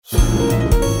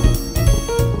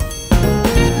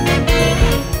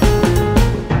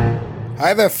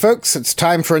Hi there, folks. It's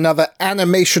time for another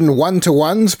Animation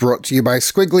One-to-Ones brought to you by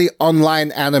Squiggly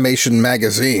Online Animation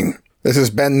Magazine. This is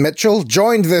Ben Mitchell,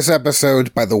 joined this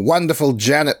episode by the wonderful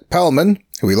Janet Perlman,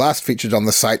 who we last featured on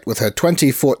the site with her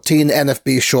 2014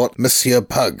 NFB short Monsieur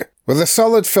Pug. With a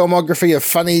solid filmography of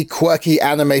funny, quirky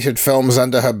animated films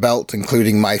under her belt,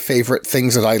 including My Favorite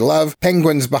Things That I Love,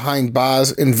 Penguins Behind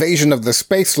Bars, Invasion of the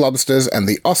Space Lobsters, and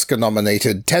the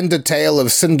Oscar-nominated Tender Tale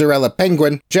of Cinderella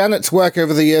Penguin, Janet's work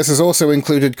over the years has also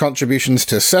included contributions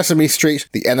to Sesame Street,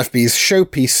 the NFB's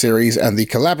ShowPeace series, and the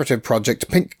collaborative project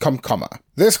Pink Komkommer.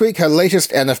 This week, her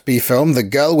latest NFB film, The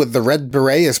Girl with the Red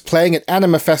Beret, is playing at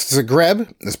Animafest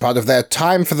Zagreb as part of their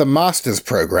Time for the Masters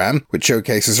program, which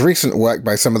showcases recent work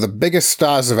by some of the biggest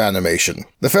stars of animation.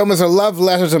 The film is a love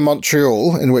letter to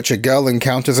Montreal, in which a girl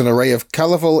encounters an array of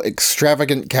colourful,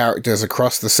 extravagant characters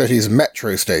across the city's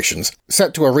metro stations,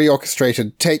 set to a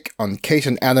re-orchestrated take on Kate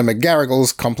and Anna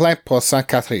McGarrigle's Complainte pour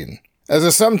Ste-Catherine. As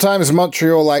a sometimes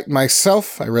Montreal-like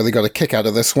myself, I really got a kick out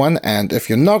of this one, and if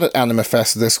you're not at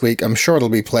Animafest this week, I'm sure it'll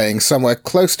be playing somewhere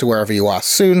close to wherever you are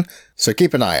soon, so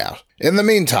keep an eye out. In the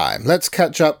meantime, let's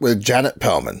catch up with Janet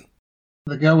Perlman.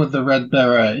 The Girl with the Red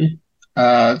Beret,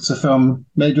 it's a film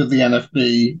made with the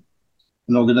NFB,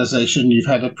 an organization you've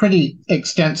had a pretty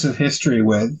extensive history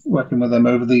with, working with them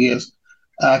over the years.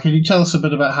 Can you tell us a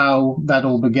bit about how that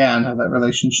all began, how that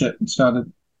relationship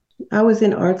started? I was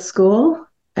in art school.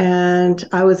 And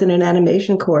I was in an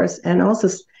animation course, and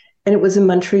it was in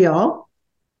Montreal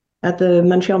at the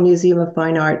Montreal Museum of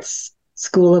Fine Arts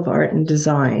School of Art and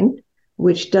Design,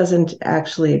 which doesn't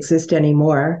actually exist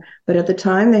anymore. But at the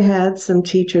time, they had some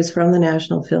teachers from the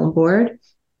National Film Board,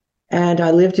 and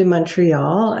I lived in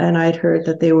Montreal, and I'd heard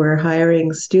that they were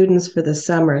hiring students for the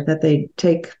summer, that they'd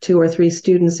take 2 or 3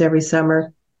 students every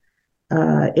summer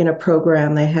in a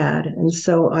program they had. And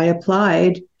so I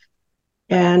applied.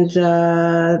 And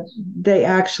they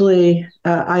actually,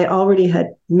 I already had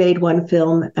made one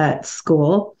film at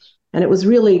school, and it was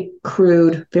really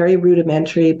crude, very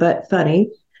rudimentary, but funny.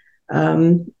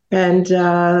 Anyways,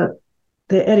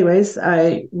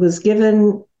 I was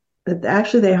given,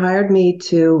 actually they hired me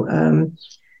to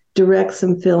direct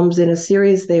some films in a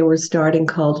series they were starting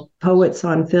called Poets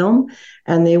on Film,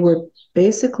 and they were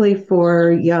basically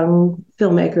for young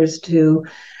filmmakers to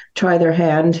try their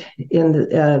hand in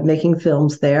making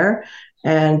films there,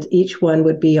 and each one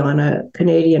would be on a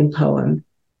Canadian poem.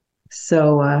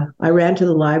 So I ran to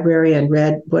the library and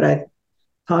read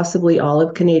possibly all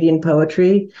of Canadian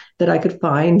poetry that I could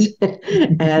find,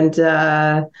 and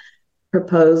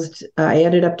proposed. I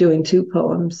ended up doing 2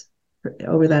 poems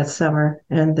over that summer,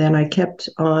 and then I kept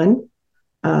on.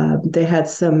 They had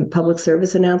some public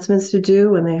service announcements to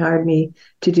do, and they hired me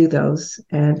to do those,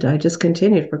 and I just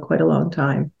continued for quite a long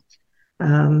time.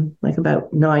 Like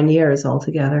about 9 years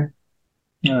altogether.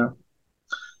 Yeah.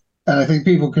 And I think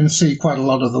people can see quite a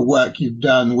lot of the work you've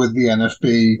done with the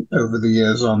NFB over the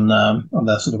years on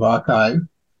their sort of archive.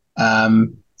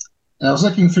 And I was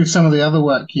looking through some of the other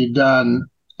work you've done,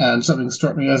 and something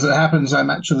struck me. As it happens,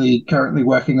 I'm actually currently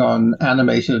working on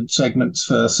animated segments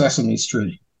for Sesame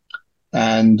Street.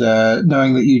 And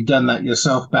knowing that you'd done that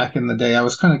yourself back in the day, I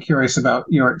was kind of curious about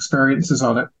your experiences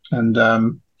on it, and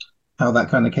how that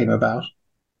kind of came about.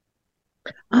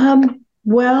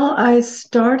 Well, I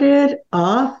started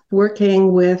off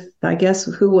working with, I guess,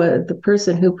 who was the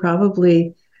person who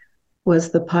probably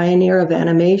was the pioneer of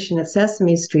animation at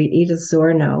Sesame Street, Edith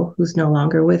Zorno, who's no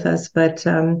longer with us. But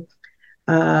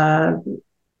I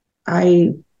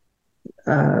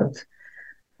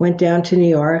went down to New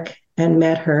York and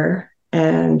met her,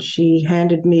 and she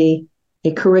handed me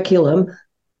a curriculum.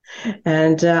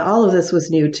 And all of this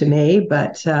was new to me,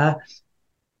 but I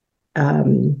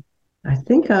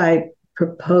think I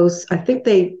proposed, I think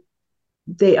they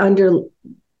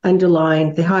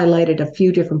underlined, they highlighted a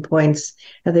few different points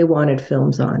that they wanted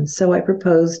films on. So I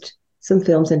proposed some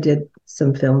films and did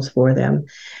some films for them.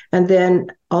 And then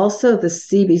also the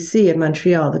CBC in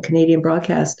Montreal, the Canadian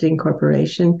Broadcasting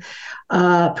Corporation,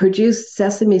 produced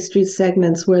Sesame Street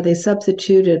segments where they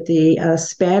substituted the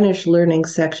Spanish learning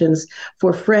sections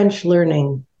for French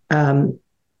learning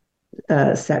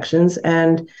sections.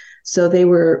 And so they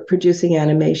were producing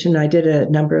animation. I did a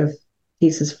number of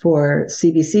pieces for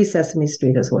CBC Sesame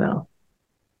Street as well.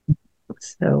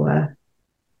 So,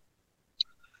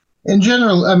 in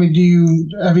general, I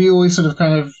mean, have you always sort of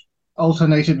kind of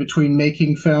alternated between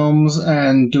making films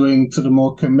and doing sort of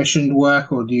more commissioned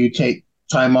work, or do you take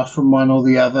time off from one or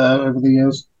the other over the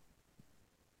years?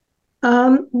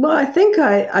 Well, I think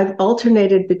I've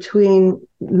alternated between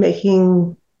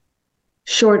making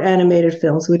short animated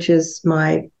films, which is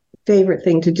my favorite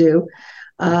thing to do.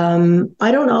 I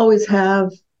don't always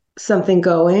have something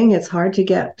going. It's hard to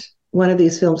get one of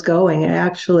these films going.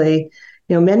 Actually,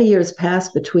 many years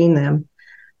passed between them.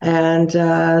 And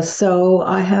so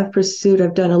I've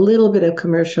done a little bit of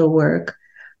commercial work.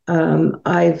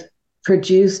 I've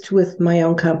produced with my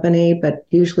own company, but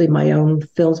usually my own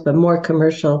films, but more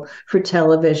commercial for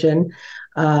television,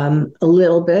 a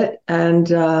little bit.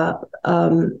 And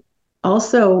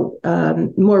also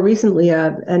more recently,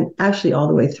 and actually all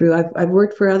the way through, I've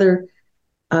worked for other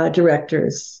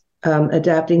directors,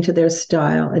 adapting to their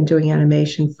style and doing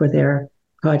animation for their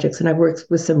projects. And I've worked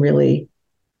with some really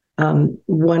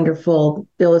wonderful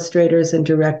illustrators and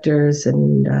directors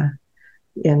and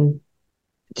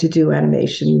to do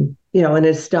animation, in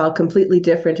a style completely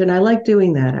different. And I like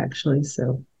doing that, actually.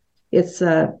 So it's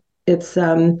I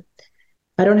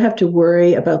don't have to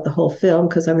worry about the whole film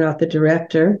because I'm not the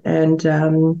director. And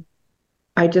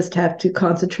I just have to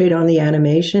concentrate on the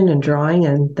animation and drawing.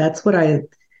 And that's what I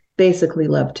basically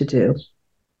love to do.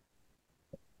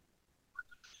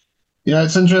 Yeah,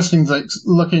 it's interesting, like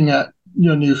looking at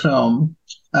your new film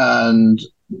and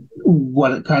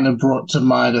what it kind of brought to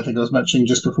mind. I think I was mentioning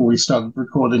just before we started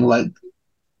recording, like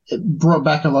it brought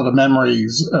back a lot of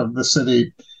memories of the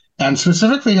city, and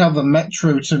specifically how the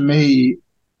Metro, to me,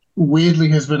 weirdly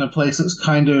has been a place that's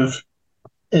kind of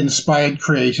inspired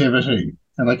creativity.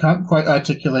 And I can't quite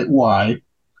articulate why,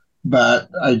 but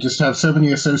I just have so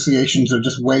many associations of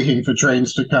just waiting for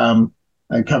trains to come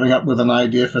and coming up with an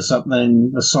idea for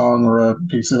something, a song or a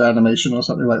piece of animation or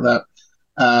something like that.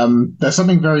 There's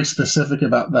something very specific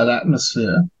about that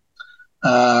atmosphere.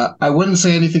 I wouldn't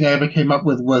say anything I ever came up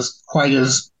with was quite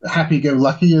as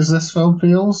happy-go-lucky as this film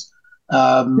feels.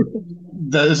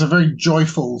 There is a very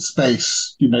joyful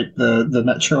space you make the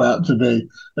Metro out to be,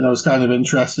 and I was kind of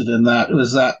interested in that.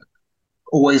 Was that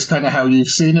always kind of how you've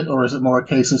seen it, or is it more a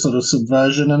case of sort of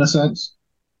subversion in a sense?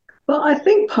 Well, I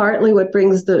think partly what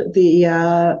brings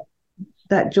that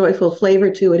joyful flavor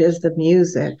to it is the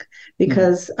music,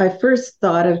 because I first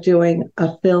thought of doing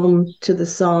a film to the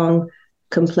song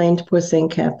Complainte pour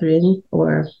Ste-Catherine,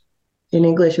 or in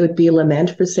English it would be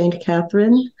Lament for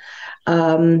Ste-Catherine,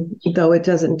 though it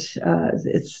doesn't,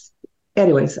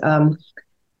 anyways.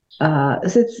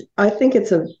 I think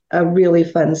it's a really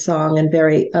fun song and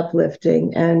very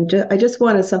uplifting, and I just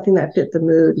wanted something that fit the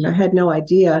mood, and I had no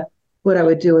idea what I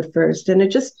would do at first, and it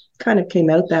just kind of came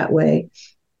out that way.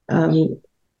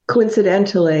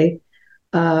 Coincidentally,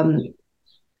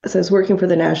 as I was working for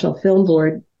the National Film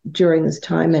Board during this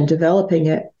time and developing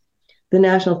it, the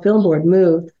National Film Board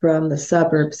moved from the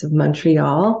suburbs of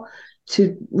Montreal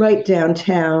to right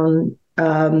downtown,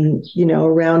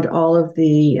 around all of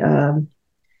the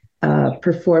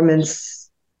performance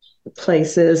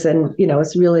places. And,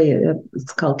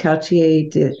 it's called Quartier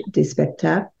des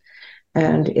Spectacles.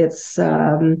 And it's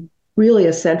really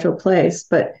a central place,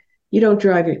 but you don't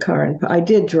drive your car. And I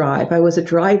did drive. I was a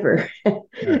driver.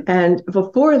 And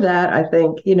before that, I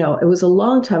think, it was a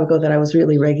long time ago that I was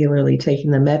really regularly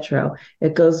taking the Metro.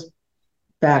 It goes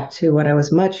back to when I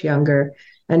was much younger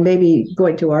and maybe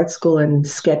going to art school and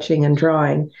sketching and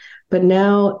drawing. But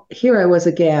now here I was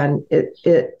again,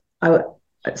 I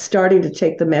starting to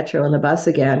take the Metro and the bus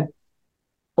again,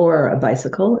 or a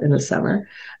bicycle in the summer.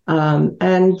 I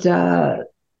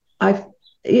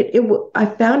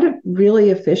found it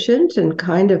really efficient and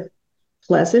kind of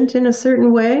pleasant in a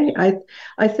certain way. I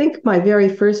think my very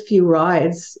first few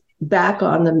rides back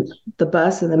on the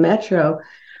bus and the Metro,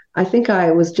 I think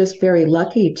I was just very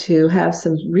lucky to have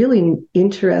some really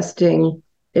interesting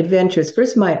adventures.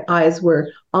 First, my eyes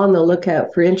were on the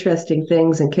lookout for interesting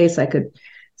things in case I could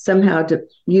somehow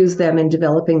use them in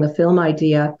developing the film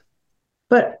idea.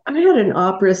 But I had an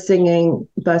opera singing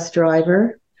bus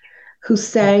driver who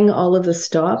sang all of the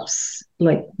stops,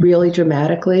 like really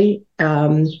dramatically.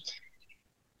 I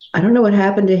don't know what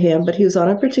happened to him, but he was on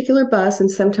a particular bus,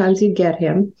 and sometimes you'd get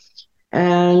him.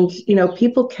 And,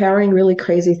 people carrying really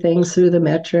crazy things through the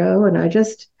Metro. And I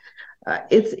just,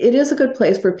 it is a good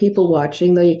place for people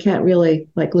watching, though you can't really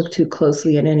look too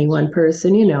closely at any one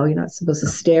person. You're not supposed to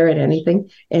stare at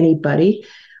anybody.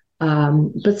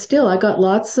 But still, I got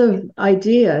lots of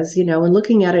ideas, and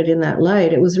looking at it in that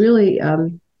light, it was really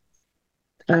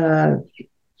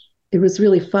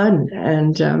fun.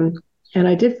 And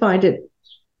I did find it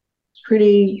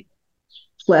pretty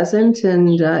pleasant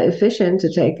and efficient to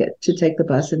take the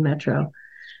bus and Metro.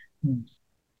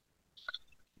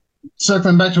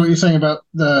 Circling back to what you're saying about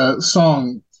the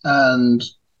song, and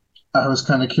I was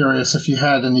kind of curious if you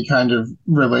had any kind of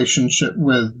relationship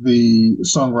with the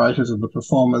songwriters or the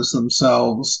performers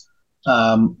themselves,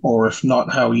 or if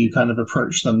not, how you kind of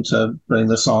approach them to bring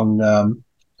the song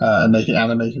and make it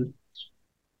animated.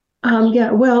 Yeah,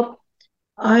 well,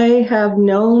 I have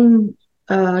known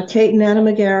Kate and Anna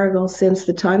McGarrigle since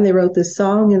the time they wrote this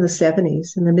song in the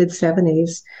 70s, in the mid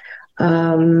 70s.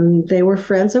 They were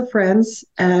friends of friends,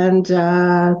 and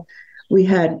there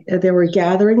were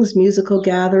gatherings, musical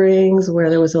gatherings, where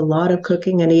there was a lot of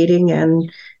cooking and eating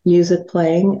and music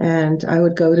playing, and I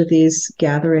would go to these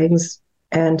gatherings.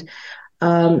 And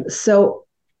so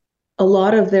a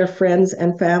lot of their friends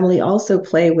and family also have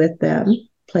played with them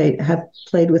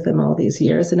all these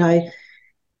years, and I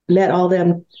met all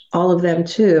of them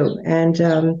too.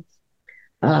 And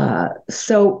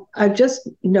so I've just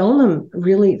known them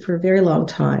really for a very long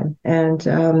time.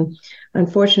 And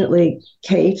unfortunately,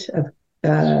 Kate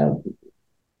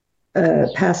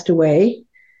passed away.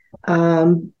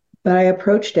 But I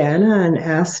approached Anna and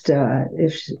asked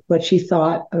what she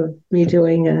thought of me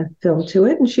doing a film to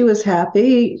it, and she was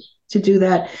happy to do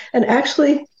that. And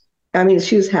actually, I mean,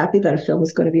 she was happy that a film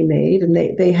was going to be made, and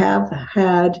they have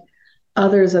had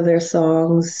others of their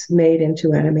songs made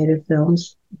into animated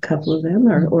films, a couple of them,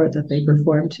 or that they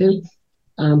performed to.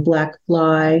 Black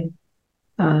Fly,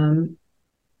 Black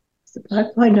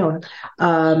Fly, no.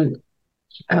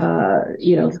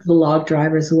 The Log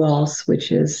Driver's Waltz,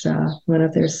 which is one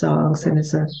of their songs, and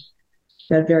is done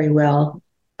very well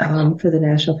for the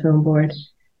National Film Board.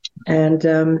 And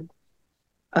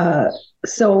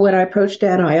so when I approached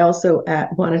Anna, I also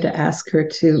wanted to ask her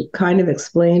to kind of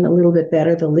explain a little bit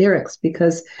better the lyrics,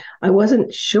 because I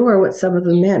wasn't sure what some of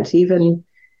them meant, even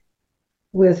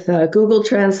with Google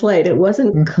Translate. It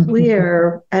wasn't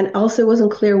clear, and also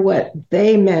wasn't clear what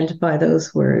they meant by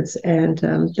those words. And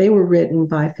they were written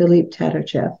by Philippe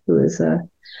Tatarchev,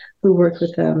 who worked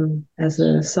with them as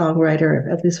a songwriter,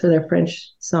 at least for their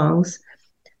French songs,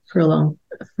 for a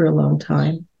long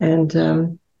time.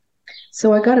 And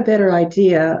so I got a better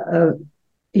idea of,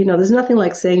 there's nothing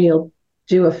like saying you'll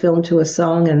do a film to a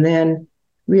song and then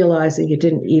realizing you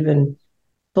didn't even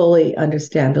fully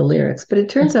understand the lyrics. But it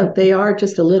turns out they are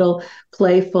just a little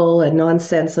playful and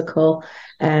nonsensical,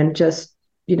 and just,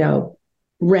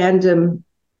 random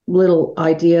little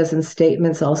ideas and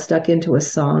statements all stuck into a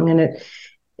song. And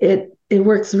it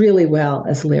works really well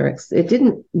as lyrics. It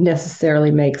didn't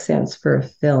necessarily make sense for a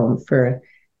film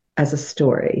as a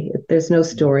story. There's no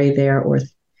story there or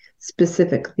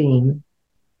specific theme.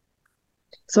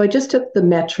 So I just took the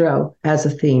metro as a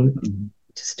theme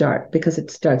to start, because it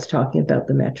starts talking about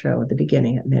the metro at the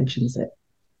beginning. It mentions it.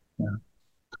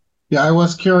 Yeah, I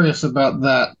was curious about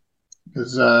that,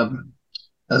 because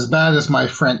as bad as my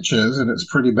French is, and it's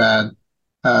pretty bad,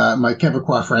 my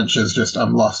Quebecois French is just,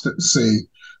 I'm lost at sea.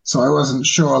 So I wasn't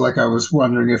sure, I was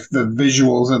wondering if the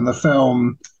visuals in the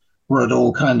film were at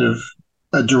all kind of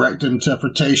a direct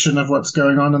interpretation of what's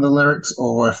going on in the lyrics,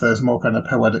 or if there's more kind of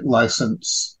poetic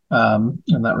license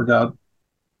in that regard.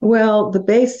 Well, the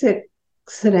basic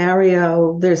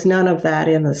scenario, there's none of that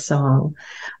in the song,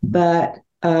 but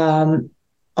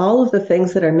all of the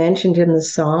things that are mentioned in the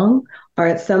song are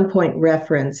at some point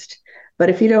referenced. But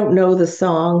if you don't know the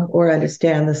song or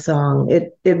understand the song,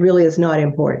 it really is not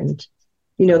important.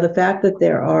 The fact that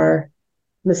there are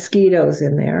mosquitoes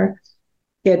in there,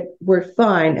 it worked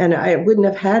fine. And I wouldn't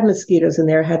have had mosquitoes in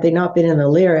there had they not been in the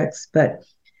lyrics, but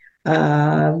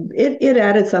it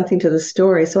added something to the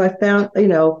story. So I found,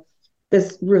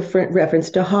 this reference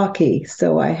to hockey.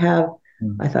 So I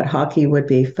thought hockey would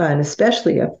be fun,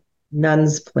 especially if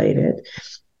nuns played it.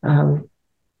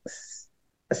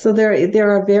 So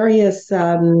there are various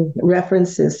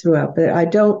references throughout, but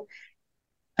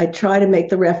I try to make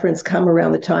the reference come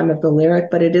around the time of the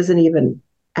lyric, but it isn't even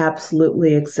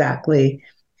absolutely exactly,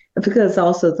 because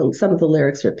also some of the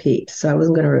lyrics repeat. So I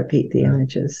wasn't going to repeat the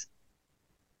images.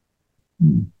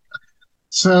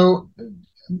 So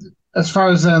as far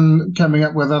as then coming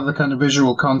up with other kind of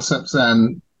visual concepts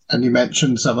then, and you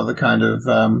mentioned some of the kind of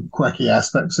quirky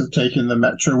aspects of taking the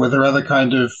metro, were there other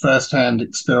kind of first-hand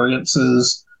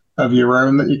experiences of your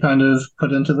own that you kind of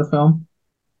put into the film?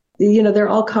 There are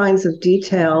all kinds of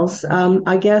details.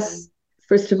 I guess,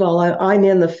 first of all, I'm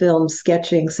in the film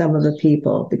sketching some of the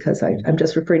people, because I'm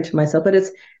just referring to myself, but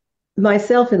it's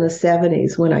myself in the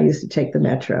 70s when I used to take the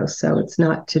metro. So it's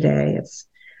not today.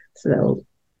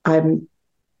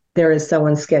 There is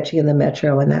someone sketching in the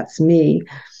metro, and that's me.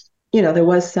 There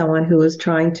was someone who was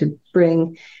trying to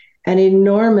bring a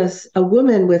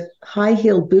woman with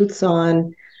high-heeled boots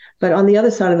on, but on the other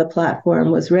side of the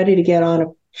platform was ready to get on a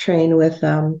train with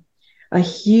a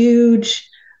huge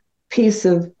piece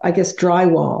of, I guess,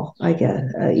 drywall,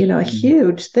 a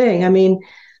huge thing. I mean,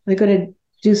 they're going to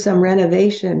do some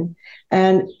renovation,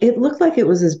 and it looked like it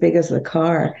was as big as the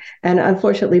car. And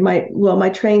unfortunately, my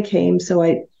train came, so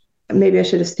maybe I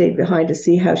should have stayed behind to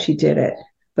see how she did it.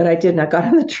 but I didn't. I got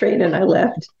on the train and I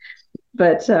left.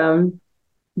 But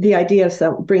the idea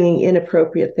of bringing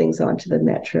inappropriate things onto the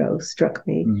metro struck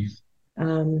me.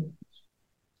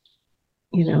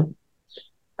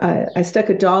 I stuck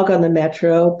a dog on the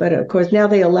metro, but of course now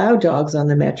they allow dogs on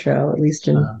the metro, at least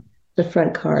in the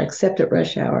front car, except at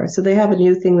rush hour. So they have a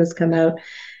new thing that's come out.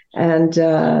 And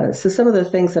so some of the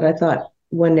things that I thought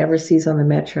one never sees on the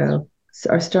metro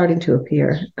are starting to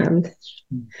appear,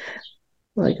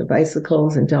 like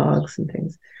bicycles and dogs and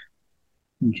things.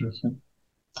 Interesting.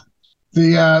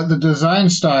 The design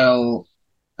style,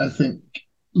 I think,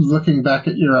 looking back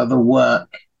at your other work,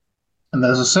 and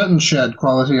there's a certain shared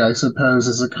quality, I suppose,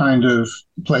 as a kind of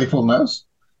playfulness.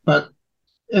 But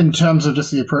in terms of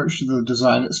just the approach to the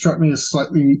design, it struck me as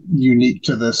slightly unique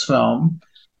to this film.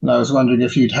 And I was wondering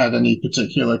if you'd had any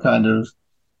particular kind of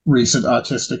recent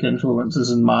artistic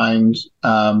influences in mind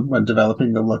when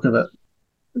developing the look of it.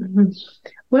 Mm-hmm.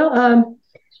 Well,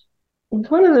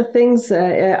 one of the things,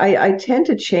 I tend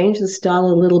to change the style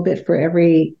a little bit for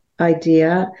every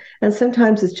idea. And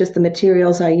sometimes it's just the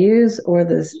materials I use or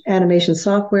the animation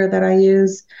software that I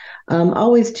use.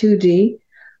 Always 2D,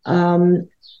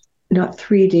 not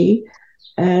 3D.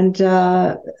 And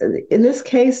in this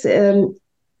case,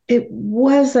 it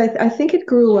was, I think it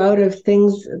grew out of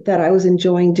things that I was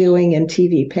enjoying doing in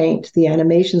TV Paint, the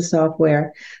animation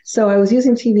software. So I was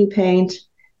using TV Paint,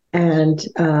 and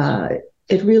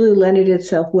it really lended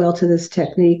itself well to this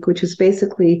technique, which is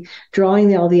basically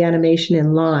drawing all the animation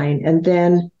in line and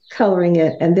then coloring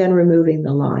it and then removing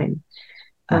the line,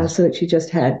 so that you just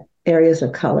had areas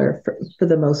of color for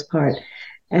the most part.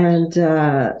 And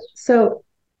so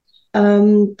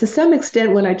to some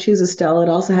extent, when I choose a style, it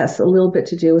also has a little bit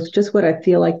to do with just what I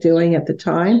feel like doing at the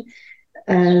time.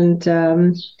 And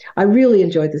I really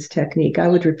enjoyed this technique. I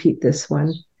would repeat this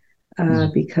one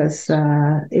because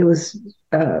it was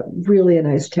really a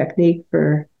nice technique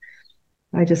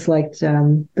I just liked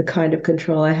the kind of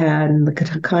control I had and the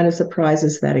kind of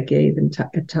surprises that it gave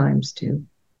at times too.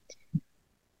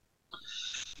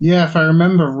 Yeah, if I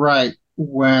remember right,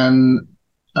 when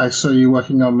I saw you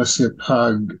working on Monsieur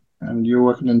Pug, and you're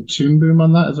working in Toon Boom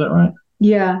on that, is that right?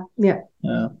 Yeah.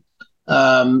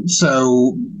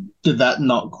 So did that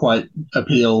not quite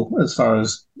appeal as far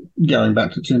as going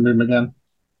back to Toon Boom again?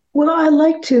 Well, I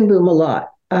like Toon Boom a lot.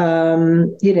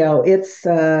 It's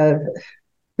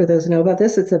for those who know about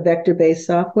this, it's a vector-based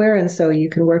software, and so you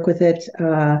can work with it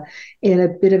in a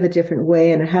bit of a different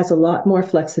way, and it has a lot more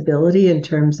flexibility in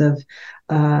terms of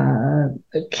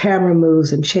camera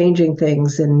moves and changing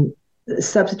things and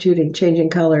substituting, changing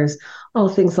colors, all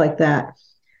things like that.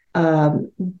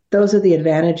 Those are the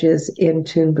advantages in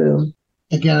Toon Boom.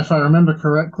 Again, if I remember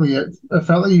correctly, it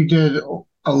felt like you did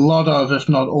a lot of, if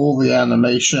not all, the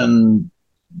animation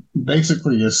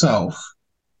basically yourself.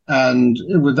 And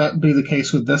would that be the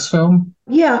case with this film?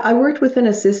 Yeah, I worked with an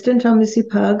assistant on Missy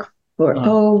Pug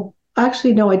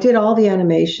actually, no, I did all the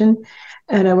animation,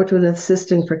 and I worked with an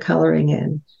assistant for coloring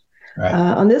in. Right.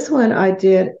 On this one, I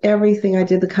did everything. I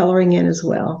did the coloring in as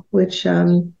well, which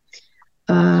I'm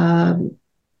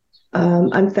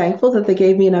thankful that they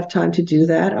gave me enough time to do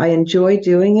that. I enjoy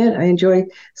doing it. I enjoy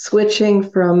switching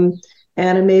from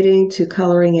animating to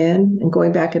coloring in and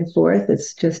going back and forth.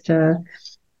 It's just,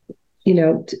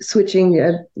 switching,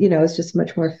 it's just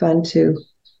much more fun to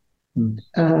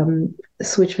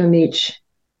switch from each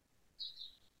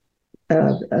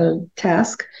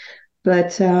task.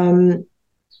 But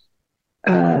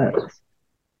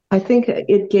I think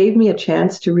it gave me a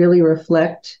chance to really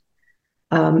reflect.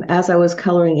 As I was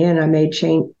coloring in, I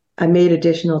made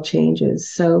additional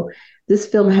changes. So this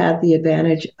film had the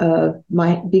advantage of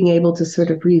my being able to sort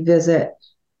of revisit,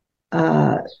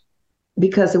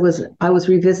 because I was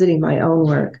revisiting my own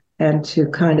work, and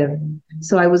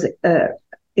so I was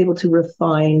able to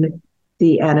refine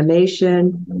the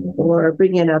animation or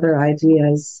bring in other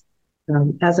ideas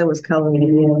as I was coloring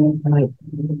in. I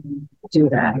do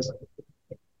that.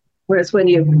 Whereas when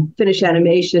you finish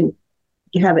animation,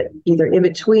 you have it either in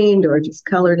between or just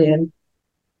colored in.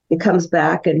 It comes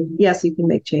back, and yes, you can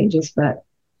make changes, but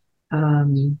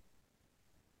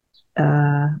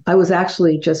I was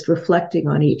actually just reflecting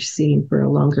on each scene for a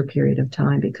longer period of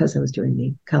time because I was doing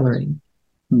the coloring.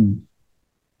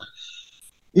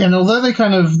 Yeah, and although they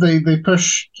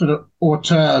push sort of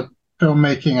auteur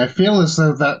filmmaking, I feel as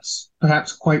though that's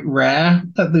perhaps quite rare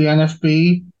at the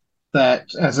NFB,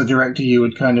 that as a director you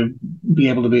would kind of be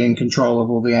able to be in control of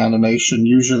all the animation.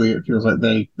 Usually it feels like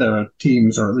there are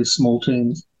teams, or at least small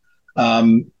teams.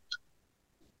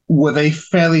 Were they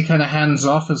fairly kind of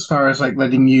hands-off as far as like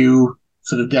letting you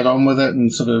sort of get on with it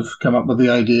and sort of come up with the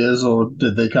ideas, or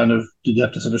did you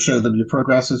have to sort of show them your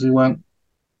progress as you went?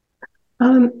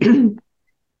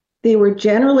 They were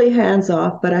generally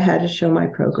hands-off, but I had to show my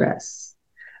progress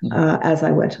as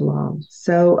I went along.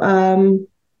 So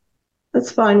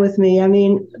that's fine with me. I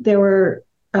mean, there were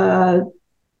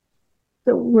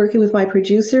working with my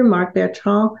producer, Marc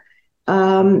Bertrand.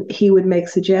 He would make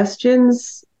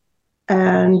suggestions,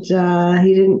 and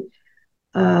he didn't.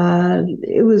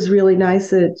 It was really nice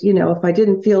that, if I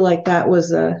didn't feel like that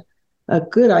was a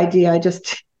good idea, I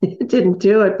just didn't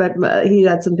do it. But he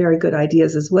had some very good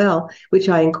ideas as well, which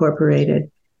I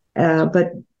incorporated.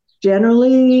 But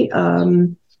generally,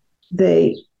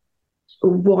 they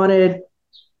wanted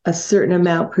a certain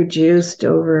amount produced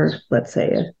over, let's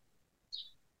say, a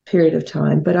period of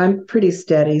time. But I'm pretty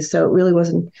steady, so it really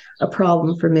wasn't a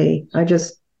problem for me. I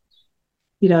just,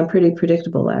 I'm pretty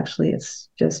predictable, actually. It's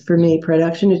just, for me,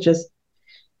 production, it just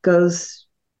goes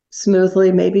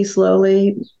smoothly, maybe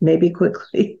slowly, maybe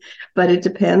quickly, but it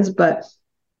depends. But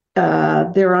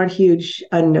there aren't huge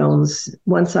unknowns.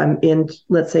 Once I'm in,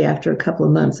 let's say after a couple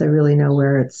of months, I really know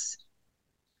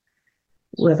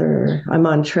whether I'm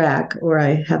on track or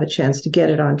I have a chance to get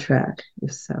it on track.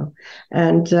 If so.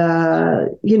 And,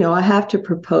 I have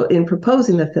to in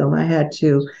proposing the film, I had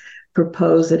to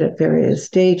propose it at various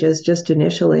stages, just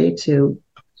initially to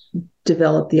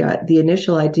develop the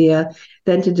initial idea,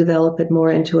 then to develop it more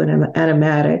into an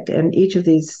animatic. And each of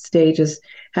these stages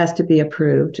has to be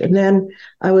approved. And then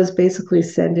I was basically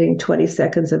sending 20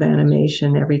 seconds of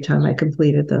animation every time I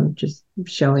completed them, just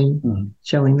showing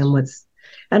them what's.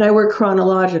 And I work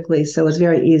chronologically, so it's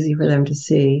very easy for them to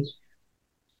see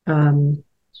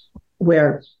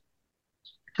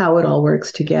how it all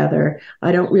works together.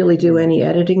 I don't really do any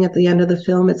editing at the end of the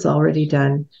film. It's already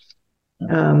done.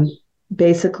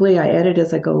 Basically, I edit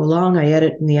as I go along. I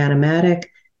edit in the animatic.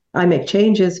 I make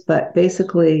changes, but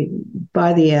basically,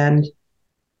 by the end,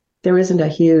 there isn't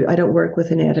I don't work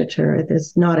with an editor.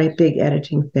 There's not a big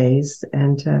editing phase,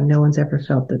 and no one's ever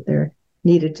felt that there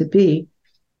needed to be.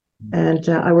 And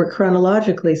I work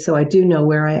chronologically, so I do know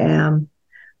where I am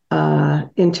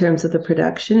in terms of the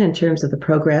production, in terms of the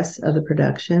progress of the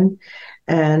production.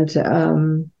 And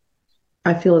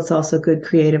I feel it's also good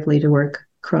creatively to work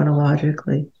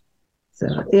chronologically. So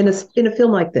in a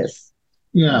film like this.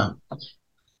 Yeah.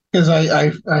 Because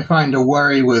I find a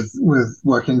worry with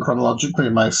working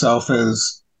chronologically myself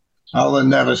is I'll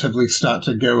inevitably start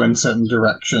to go in certain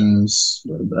directions.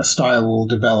 A style will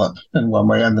develop in one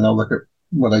way, and then I'll look at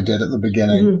what I did at the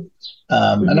beginning.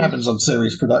 And it happens on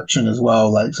series production as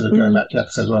well, like sort of going back to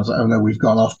episodes where I was like, oh no, we've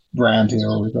gone off brand here,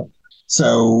 or we've got.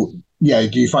 So yeah,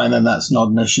 do you find then that's not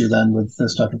an issue then with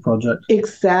this type of project?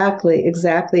 Exactly.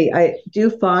 I do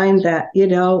find that,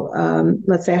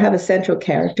 let's say I have a central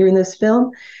character in this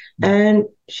film, and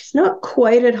she's not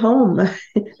quite at home.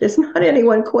 There's not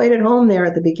anyone quite at home there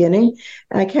at the beginning,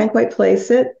 and I can't quite place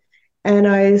it. And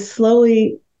I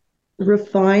slowly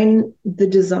refine the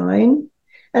design.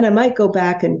 And I might go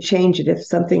back and change it if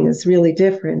something is really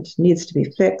different, needs to be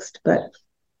fixed. But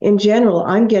in general,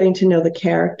 I'm getting to know the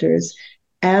characters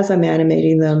as I'm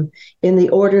animating them in the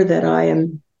order that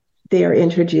they are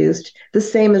introduced, the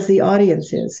same as the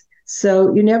audience is.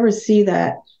 So you never see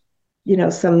that,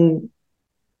 some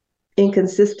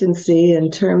inconsistency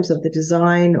in terms of the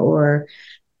design or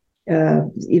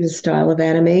even style of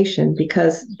animation,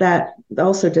 because that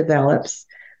also develops.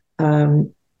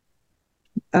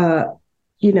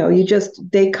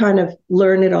 They kind of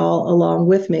learn it all along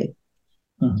with me.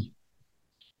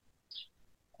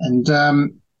 And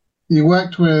you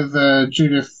worked with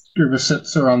Judith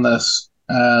Gruber-Sitzer on this,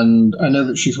 and I know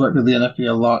that she's worked with the NFB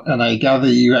a lot, and I gather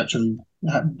you actually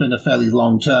have been a fairly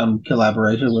long-term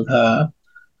collaborator with her.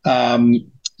 Can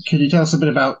you tell us a bit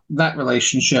about that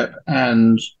relationship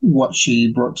and what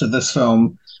she brought to this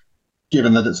film,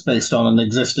 given that it's based on an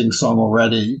existing song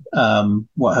already,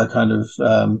 what her kind of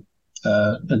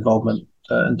involvement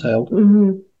entailed?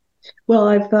 Well,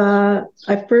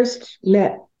 I first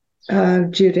met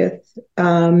Judith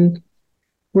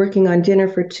working on Dinner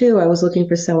for Two. I was looking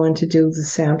for someone to do the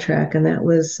soundtrack, and that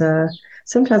was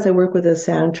sometimes I work with a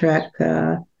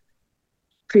soundtrack,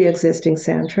 pre-existing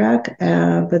soundtrack,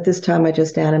 but this time I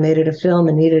just animated a film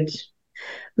and needed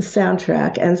the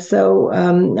soundtrack, and so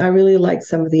I really liked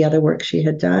some of the other work she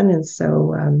had done, and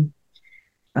so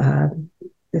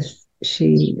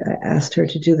she asked her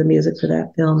to do the music for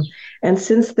that film. And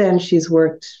since then,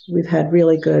 we've had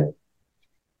really good,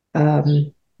 a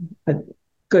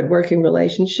good working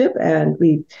relationship. And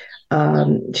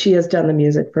she has done the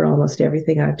music for almost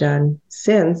everything I've done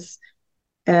since.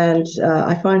 And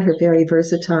I find her very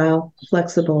versatile,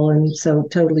 flexible, and so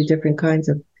totally different kinds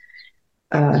of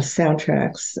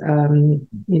soundtracks,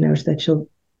 that she'll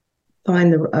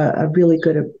find a really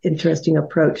good, interesting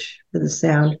approach for the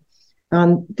sound.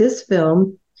 On this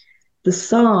film, the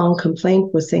song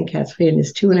Complainte with Ste-Catherine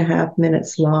is 2.5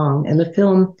 minutes long, and the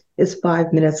film is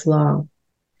 5 minutes long.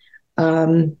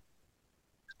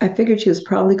 I figured she was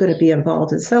probably going to be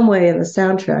involved in some way in the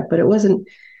soundtrack, but it wasn't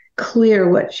clear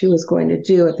what she was going to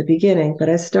do at the beginning. But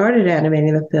I started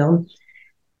animating the film,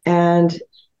 and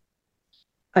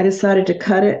I decided to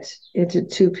cut it into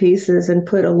 2 pieces and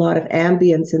put a lot of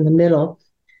ambience in the middle.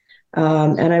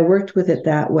 And I worked with it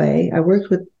that way. I worked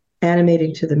with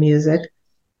animating to the music,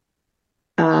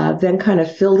 then kind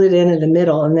of filled it in the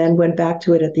middle, and then went back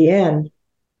to it at the end.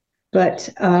 But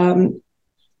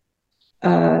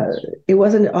it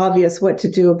wasn't obvious what to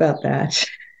do about that.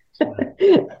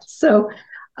 So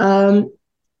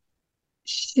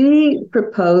she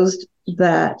proposed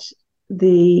that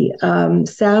the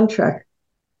soundtrack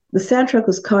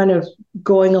was kind of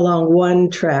going along one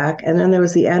track, and then there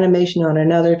was the animation on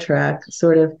another track.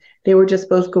 Sort of, they were just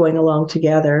both going along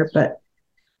together, but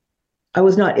I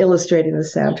was not illustrating the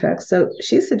soundtrack. So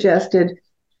she suggested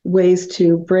ways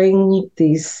to bring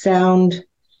the song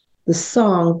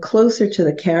closer to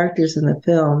the characters in the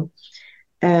film.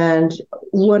 And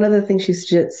one of the things she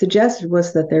suggested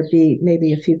was that there be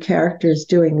maybe a few characters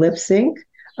doing lip sync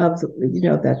of,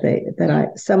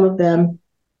 some of them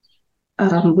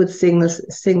would sing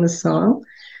the song.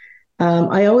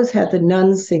 I always had the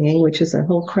nuns singing, which is a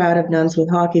whole crowd of nuns with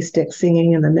hockey sticks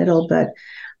singing in the middle,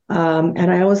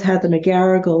 and I always had the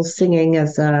McGarrigles singing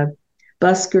as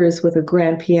buskers with a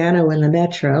grand piano in the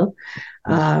metro.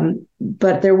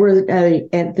 But there weren't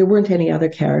any other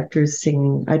characters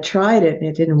singing. I tried it and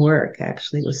it didn't work.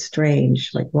 Actually, it was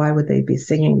strange. Like, why would they be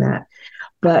singing that?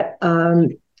 But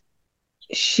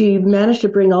she managed to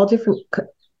bring all different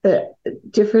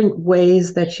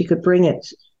ways that she could bring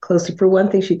it closer. For one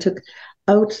thing, she took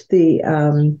out the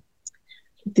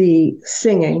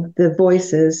singing, the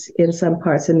voices in some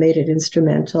parts, and made it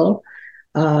instrumental.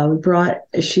 We brought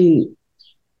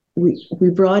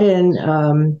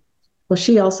in.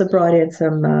 She also brought in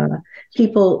some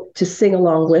people to sing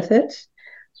along with it.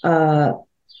 And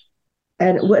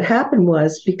what happened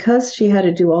was, because she had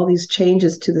to do all these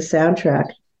changes to the soundtrack,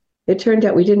 it turned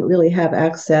out we didn't really have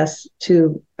access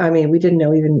to,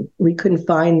 we couldn't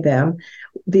find them,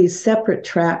 these separate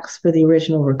tracks for the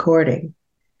original recording.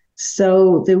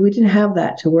 So we didn't have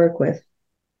that to work with.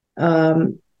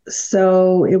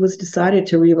 So it was decided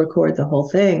to re-record the whole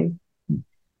thing.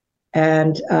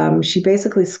 And she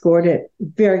basically scored it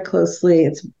very closely.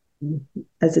 It's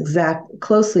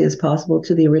closely as possible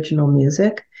to the original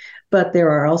music, but there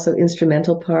are also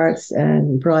instrumental parts,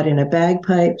 and brought in a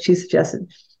bagpipe. She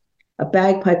suggested a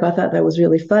bagpipe. I thought that was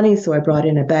really funny, so I brought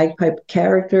in a bagpipe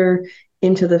character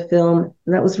into the film,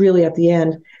 and that was really at the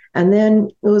end. And then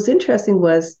what was interesting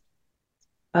was,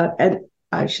 and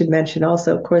I should mention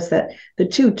also, of course, that the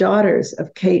 2 daughters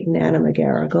of Kate and Anna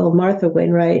McGarrigle, Martha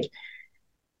Wainwright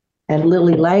and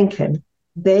Lily Lankin,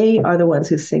 they are the ones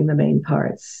who sing the main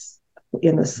parts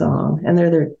in the song, and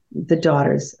they're the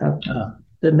daughters of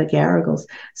the McGarrigles.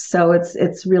 So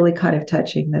it's really kind of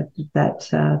touching that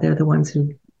they're the ones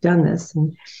who've done this.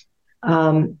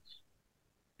 And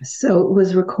so it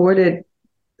was recorded.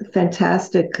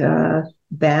 Fantastic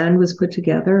band was put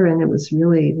together, and it was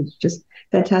really just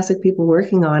fantastic people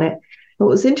working on it. What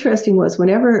was interesting was,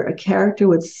 whenever a character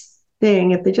would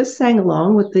sing, if they just sang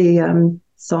along with the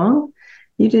song,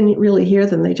 you didn't really hear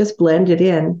them. They just blended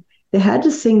in. They had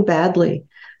to sing badly.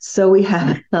 So we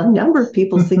have a number of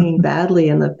people singing badly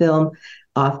in the film,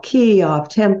 off key, off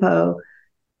tempo.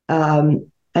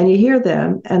 And you hear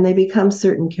them, and they become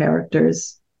certain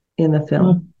characters in the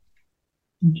film.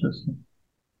 Interesting.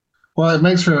 Well, it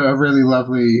makes for a really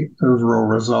lovely overall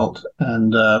result.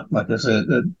 And like I said,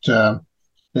 it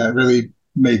really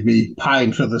made me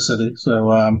pine for the city. So,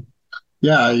 I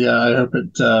hope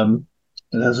it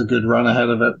has a good run ahead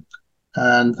of it.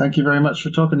 And thank you very much for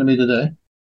talking to me today.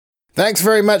 Thanks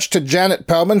very much to Janet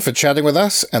Perlman for chatting with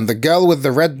us, and The Girl with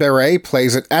the Red Beret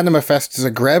plays at Animafest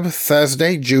Zagreb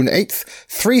Thursday, June 8th,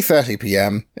 3:30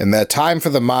 p.m. in their Time for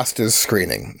the Masters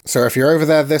screening. So if you're over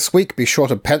there this week, be sure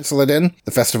to pencil it in.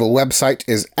 The festival website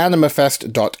is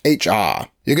animafest.hr.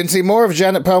 You can see more of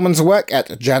Janet Perlman's work at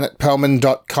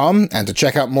janetperlman.com, and to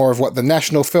check out more of what the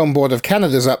National Film Board of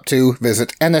Canada's up to,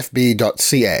 visit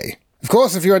nfb.ca. Of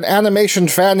course, if you're an animation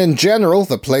fan in general,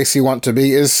 the place you want to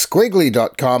be is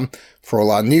squiggly.com for all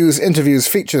our news, interviews,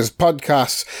 features,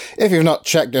 podcasts. If you've not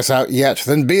checked us out yet,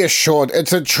 then be assured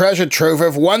it's a treasure trove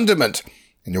of wonderment.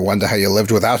 and you'll wonder how you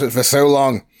lived without it for so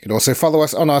long. You can also follow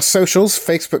us on our socials,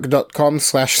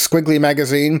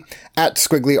 facebook.com/squigglymagazine,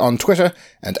 @squiggly on Twitter,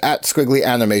 and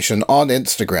 @squigglyAnimation on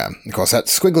Instagram. Of course,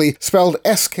 that's squiggly spelled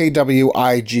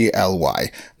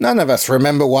SKWIGLY. None of us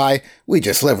remember why, we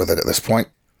just live with it at this point.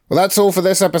 Well, that's all for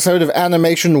this episode of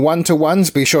Animation One-to-Ones.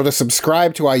 Be sure to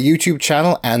subscribe to our YouTube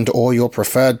channel and or your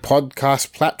preferred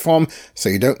podcast platform so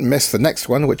you don't miss the next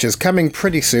one, which is coming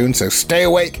pretty soon, so stay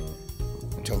awake.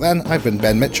 Until then, I've been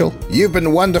Ben Mitchell. You've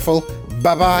been wonderful.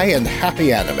 Bye-bye and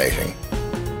happy animating.